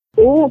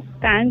Oh,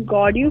 thank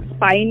God you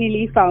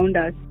finally found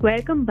us.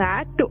 Welcome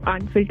back to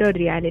Unfiltered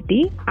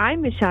Reality.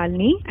 I'm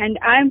Vishalini. And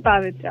I'm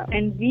Pavitra.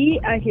 And we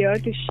are here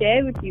to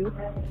share with you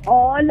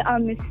all our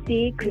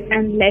mistakes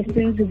and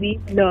lessons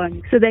we've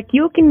learned. So that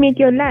you can make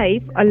your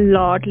life a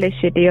lot less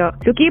shittier.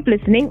 So keep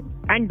listening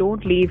and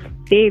don't leave.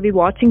 We're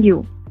watching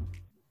you.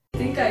 I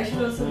think I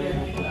should also wear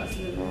my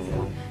glasses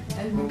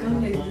and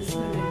become like this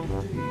when I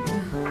do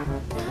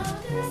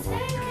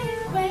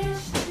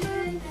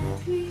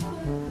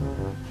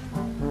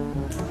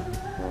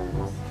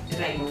the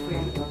right for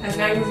you. As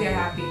long as you're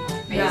happy.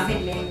 When Yeah. you say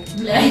lame.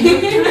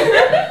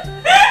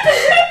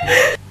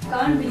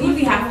 Can't Dude, believe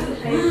we have to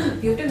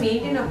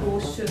maintain a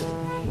posture.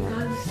 You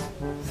can't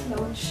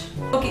slouch.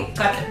 Okay,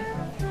 cut.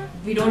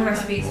 We don't have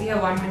space. We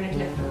have 1 minute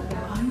left.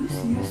 Are you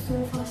serious? So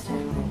fast I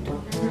went.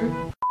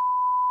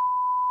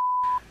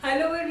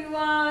 Hello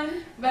everyone.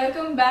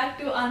 Welcome back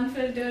to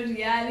Unfiltered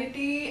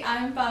Reality.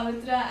 I'm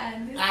Pavitra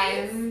and this I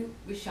is am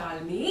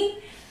Vishalini.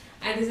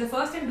 And this is the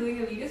first time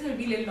doing a video, so it'll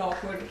be a little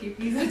awkward. Okay,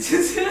 please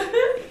adjust.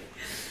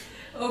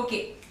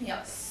 Okay.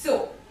 yeah.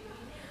 So,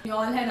 You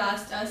all had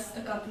asked us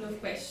a couple of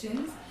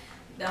questions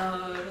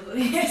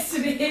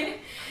yesterday.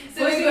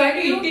 so we going have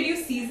to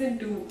introduce season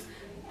 2.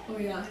 Oh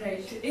yeah,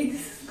 right. Hey,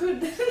 this is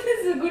good. This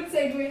is a good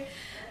segue.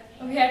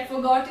 We had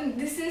forgotten.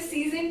 This is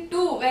season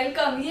 2.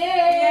 Welcome.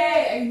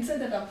 Yay! Insert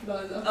that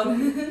applause.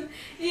 Okay.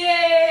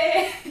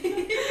 Yay!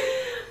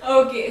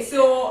 Okay,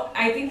 so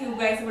I think you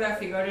guys would have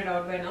figured it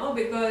out by now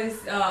because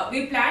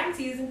we planned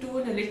season 2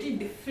 in a little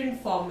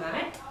different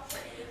format.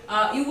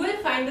 You will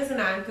find us on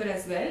Anchor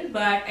as well,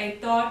 but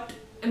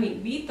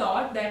we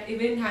thought that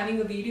even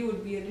having a video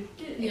would be a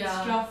little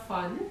extra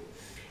fun.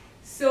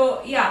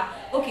 So yeah,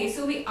 okay,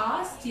 so we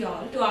asked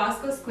y'all to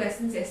ask us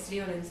questions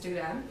yesterday on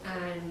Instagram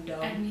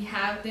And we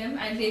have them.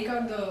 I'll take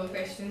out the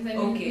questions and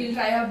Okay. we'll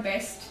try our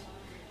best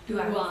to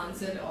To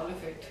answer all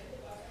of it.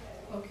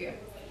 Okay.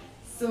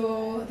 So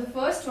the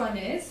first one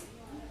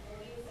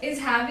is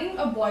having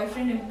a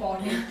boyfriend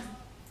important?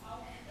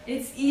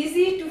 It's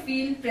easy to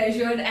feel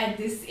pressured at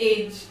this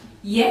age.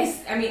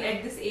 yes, I mean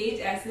at this age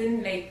as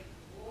in like,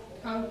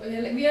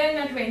 We are in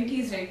our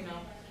 20s right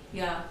now.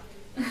 yeah.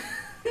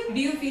 Do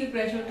you feel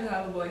pressure to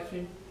have a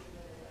boyfriend?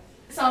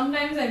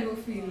 Sometimes I do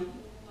feel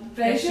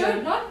pressure,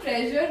 Pressure? not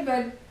pressure,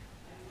 but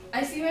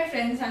I see my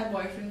friends have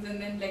boyfriends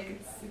and then like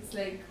it's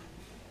like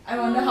I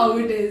wonder how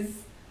it is.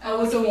 I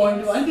also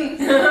want one.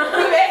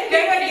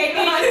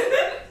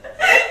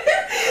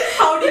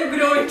 How do you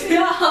grow it?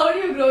 Yeah, how do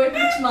you grow it?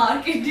 Which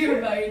market do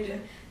you buy it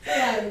in? So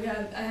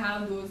yeah, I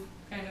have those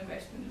kind of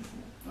questions.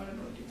 What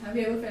about you? Have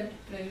you ever felt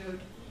pressured?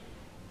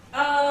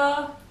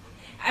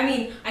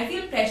 I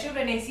feel pressure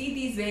when I see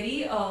these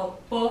very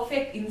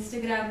perfect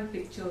Instagram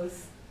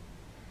pictures.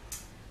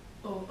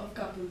 Oh, of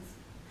couples.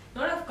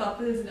 Not of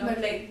couples, no, But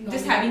but like no,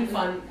 just no, having no.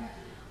 fun.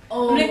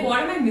 Oh, I'm like, what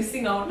am I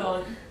missing out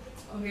on?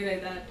 Okay,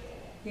 like that.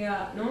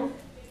 Yeah, no?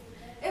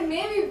 And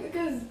maybe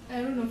because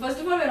I don't know. First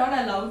of all, we're not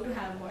allowed to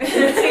have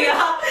boyfriends.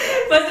 Yeah,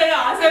 first I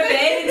ask my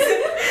parents.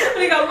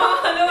 Like, Amma,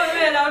 hello, am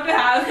I allowed to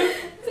have?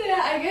 So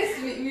yeah, I guess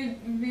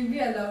we'll be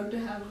allowed to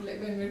have like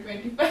when we're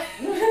 25.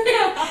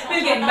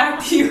 We'll get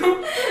back to you.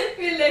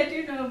 We'll let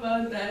you know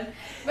about that.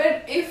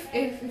 But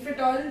if at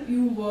all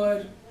you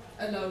were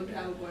allowed to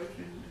have a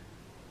boyfriend,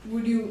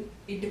 would you?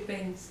 It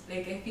depends.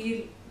 Like, I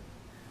feel,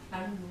 I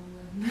don't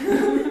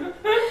know.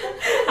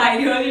 I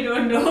really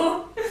don't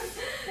know.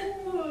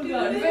 Oh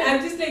God. But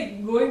I'm just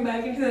like going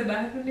back into the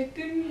bathroom like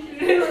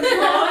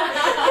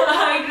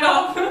I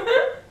drop.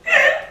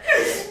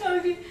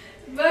 okay.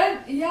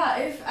 But yeah,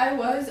 if I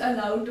was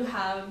allowed to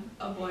have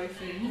a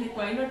boyfriend, Like,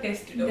 why not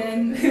test it out?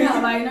 then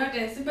yeah, why not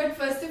test it? But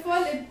first of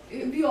all,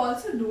 we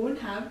also don't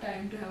have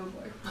time to have a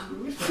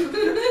boyfriend.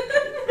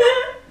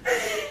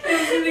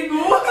 Like,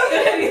 oh,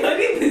 you're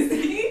really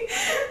busy.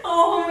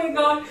 Oh my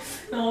god.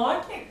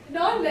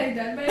 Not like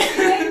that, but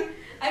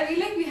I feel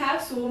like we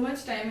have so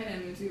much time and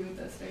energy with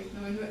us right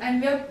now,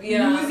 and we're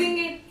Yeah. using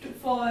it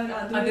for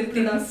other things.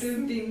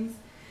 productive things.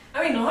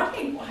 I mean, not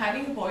like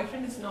having a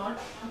boyfriend is not.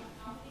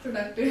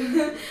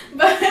 Productive,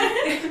 but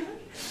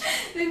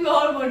think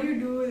all what do you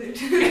do with it?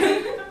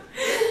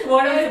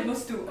 What am I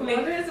supposed to? What Like,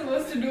 are you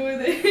supposed to do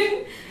with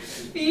it?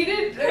 Feed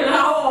it?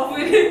 how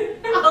often?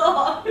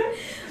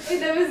 Wait,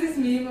 there was this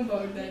meme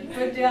about that.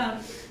 But yeah,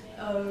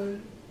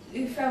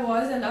 if I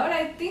was allowed,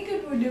 I think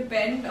it would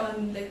depend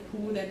on like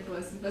who that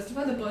person. First of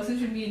all, the person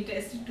should be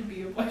interested to be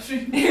your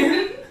boyfriend.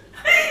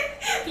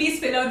 Please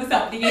fill out this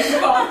application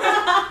form.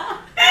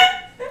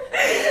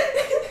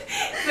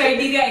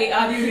 Criteria: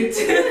 are you rich?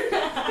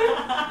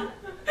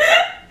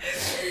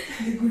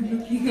 Good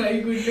looking, are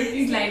you good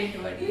looking? Slide into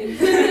our DMs.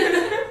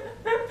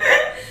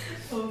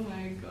 Oh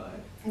my god.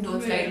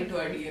 Don't slide into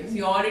our DMs.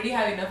 You already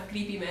have enough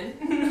creepy men.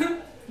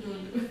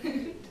 Don't do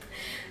it.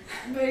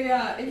 But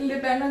yeah, it'll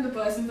depend on the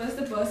person. First,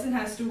 the person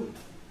has to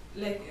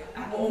like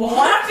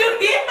Want to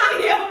be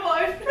your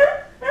boyfriend?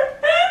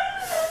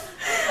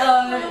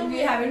 We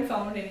haven't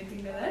found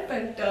anything like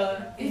that,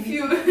 but if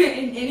you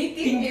in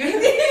anything.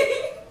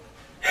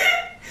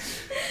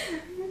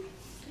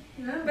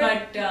 Yeah,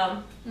 But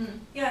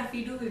Yeah, if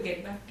we do, we'll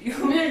get back to you.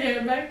 We'll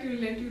get back to you,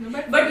 let you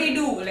know. But we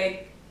do,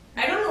 like,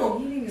 I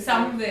don't Healing know, is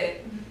somewhere,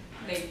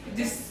 like,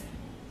 just,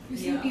 You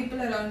see yeah.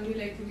 people around you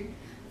like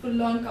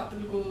full on couple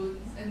goals,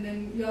 and then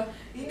you're.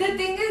 The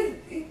thing is,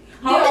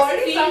 How they does it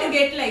already feel to found-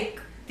 get,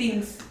 like,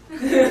 things?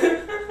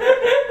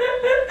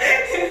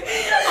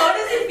 How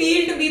does it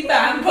feel to be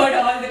pampered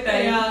all the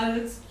time? Yeah,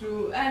 that's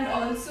true. And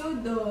also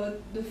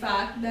the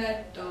fact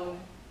that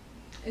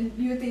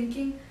you're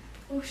thinking,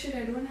 oh shit,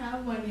 I don't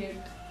have one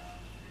yet.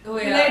 Oh,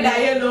 Will yeah. I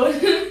die alone?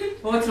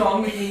 What's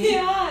wrong with me?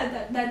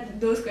 Yeah, that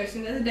those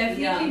questions.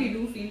 Definitely, Yeah. we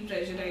do feel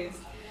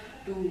pressurized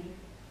to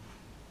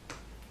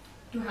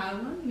have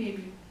one,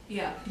 maybe.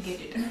 Yeah,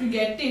 get it. To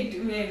get it,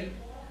 well.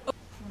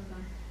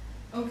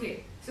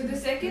 Okay, so the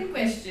second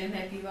question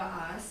that we were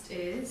asked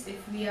is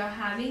if we are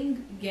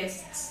having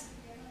guests.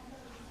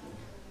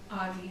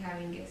 Are we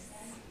having guests?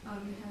 Are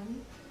we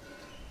having? I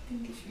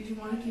think you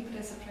want to keep it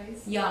a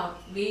surprise. Yeah,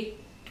 wait.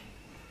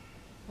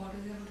 What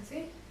was I going to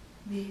say?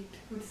 Wait,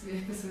 what's the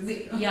episode?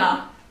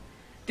 Yeah,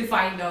 to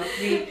find out.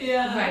 Wait,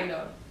 Yeah. to find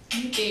out.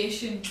 Be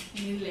patient,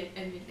 and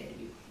we'll tell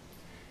you.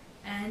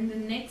 And the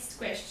next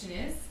question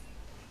is,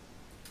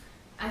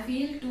 I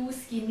feel too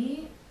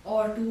skinny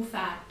or too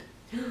fat.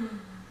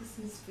 This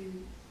is for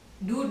you.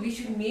 Dude, we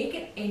should make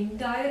an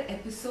entire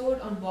episode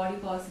on body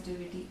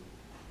positivity.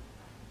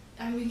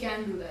 And we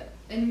can do that.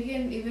 And we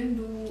can even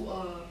do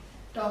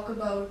talk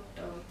about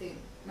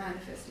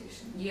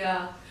manifestation.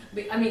 Yeah,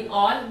 I mean,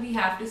 all we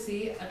have to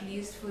say, at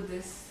least for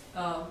this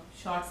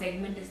short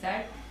segment, is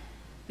that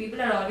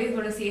people are always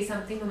going to say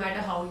something no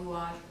matter how you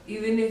are.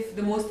 Even if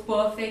the most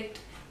perfect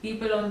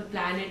people on the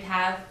planet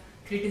have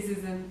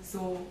criticism.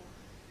 So,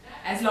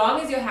 as long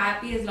as you're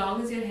happy, as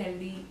long as you're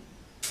healthy.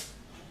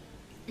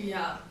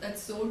 Yeah,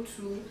 that's so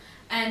true.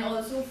 And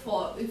also,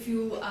 for if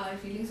you are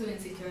feeling so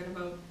insecure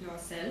about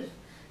yourself,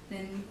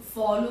 then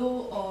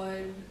follow or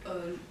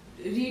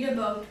read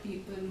about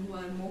people who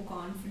are more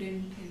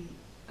confident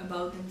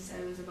about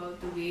themselves, about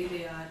the way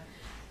they are,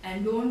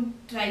 and don't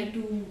try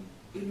to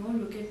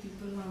look at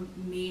people who are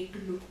made to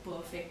look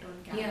perfect on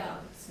camera. Yeah.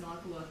 It's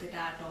not worth it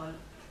at all.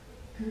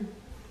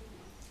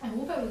 I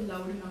hope I was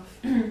loud enough.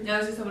 I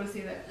was just about to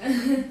say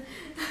that.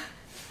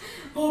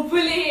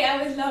 Hopefully,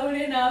 I was loud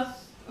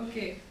enough.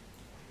 Okay.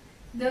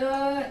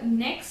 The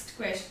next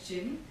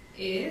question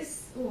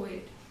is,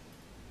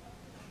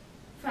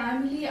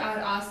 family are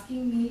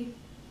asking me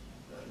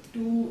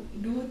to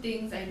do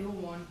things I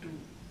don't want to.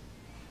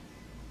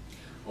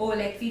 Oh,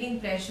 like feeling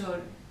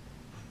pressured.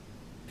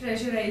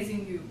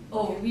 Pressurizing you.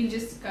 Oh. Okay, we'll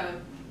just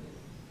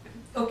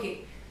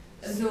Okay,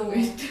 so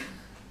it.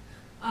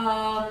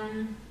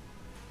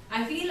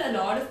 I feel a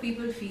lot of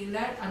people feel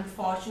that.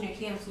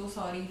 Unfortunately, I'm so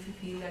sorry if you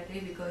feel that way,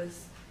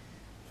 because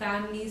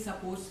family is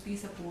supposed to be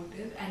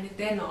supportive, and if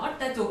they're not,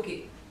 that's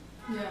okay.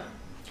 Yeah.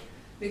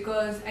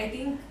 Because I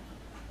think,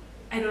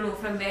 I don't know,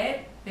 from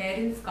where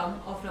parents come,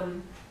 or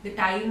from the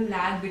time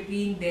lag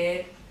between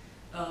their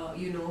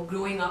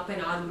growing up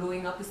and our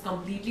growing up is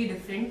completely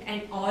different,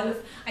 and I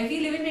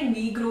feel even when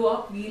we grow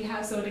up, we'll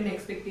have certain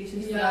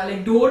expectations. Yeah.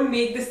 Like, don't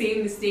make the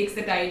same mistakes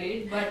that I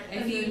did. But I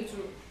That's feel very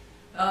true.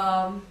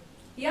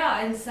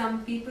 and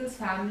some people's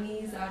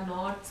families are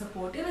not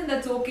supportive, and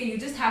that's okay. You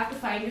just have to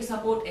find your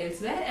support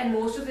elsewhere, and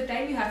most of the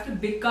time you have to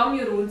become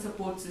your own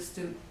support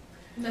system.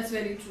 That's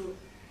very true.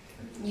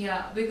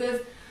 Yeah,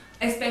 because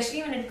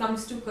especially when it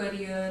comes to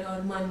career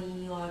or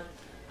money, or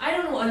I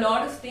don't know, a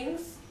lot of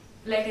things,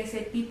 like I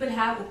said, people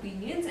have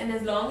opinions, and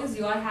as long as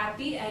you're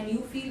happy and you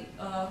feel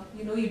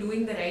you're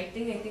doing the right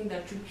thing, I think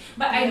that should.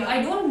 But Yeah.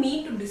 I don't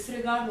mean to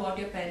disregard what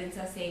your parents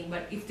are saying,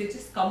 but if they're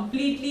just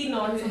completely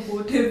not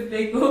supportive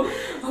like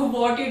of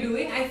what you're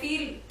doing, I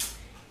feel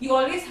you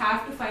always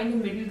have to find a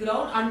middle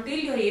ground until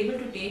you're able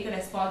to take a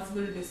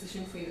responsible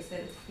decision for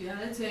yourself. Yeah,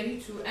 that's very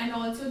true. And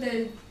also,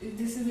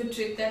 this is a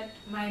trick that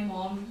my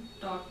mom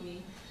taught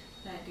me.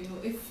 That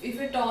if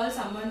at all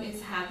someone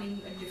is having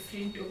a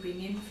different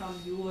opinion from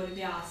you, or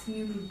they're asking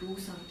you to do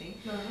something,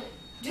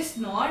 just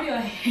nod your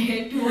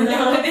head to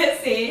whatever they're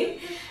saying,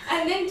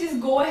 and then just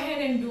go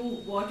ahead and do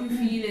what you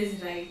feel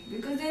is right.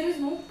 Because there is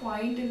no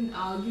point in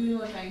arguing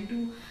or trying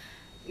to,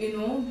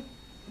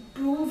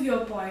 prove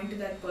your point to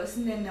that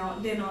person. They're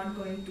not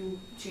going to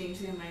change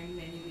their mind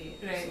in any way.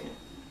 Right. So,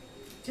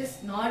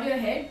 just nod your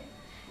head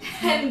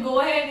and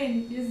go ahead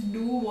and just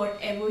do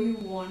whatever you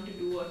want to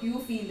do, what you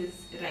feel is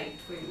right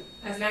for you.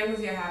 As long as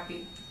you're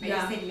happy. I Yeah.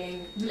 just said lang.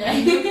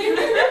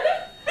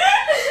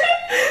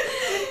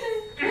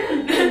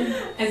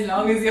 As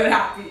long as you're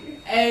happy.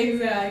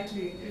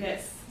 Exactly.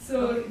 Yes.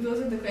 So those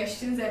are the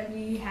questions that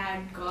we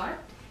had got.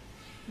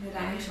 We're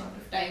running short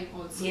of time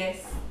also.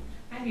 Yes.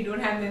 And we don't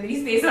have memory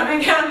space on our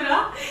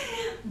camera.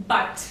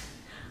 But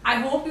I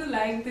hope you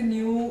like the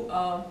new,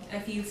 I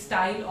feel,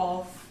 style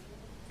of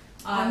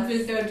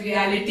Unfiltered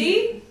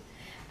reality.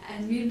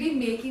 And we'll be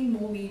making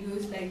more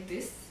videos like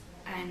this.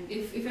 And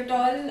if at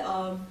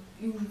all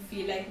you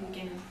feel like we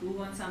can improve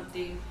on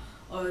something,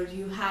 or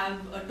you have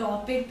a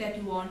topic that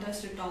you want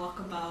us to talk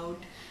about,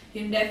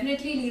 you can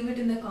definitely leave it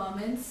in the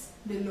comments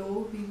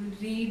below. We will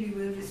read, we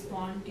will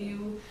respond to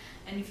you.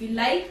 And if you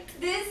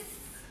liked this,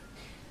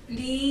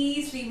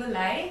 please leave a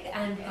like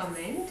and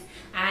comment.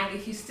 And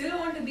if you still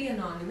want to be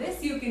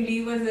anonymous, you can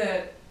leave us a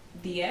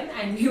DM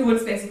and we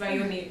won't specify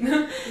your name.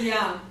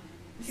 Yeah.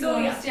 If you So,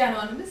 want yeah. to stay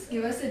anonymous,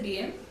 give us a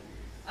DM.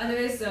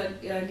 Otherwise,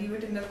 leave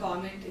it in the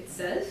comment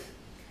itself.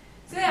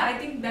 So yeah, I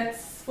think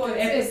that's for That's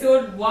it.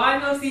 episode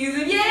 1 of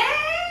season.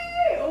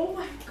 Yay! Oh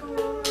my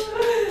god.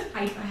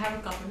 I have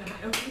a cup in my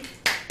hand. Okay.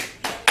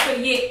 So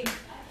yeah,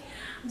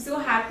 I'm so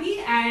happy,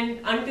 and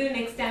until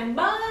next time,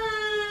 bye.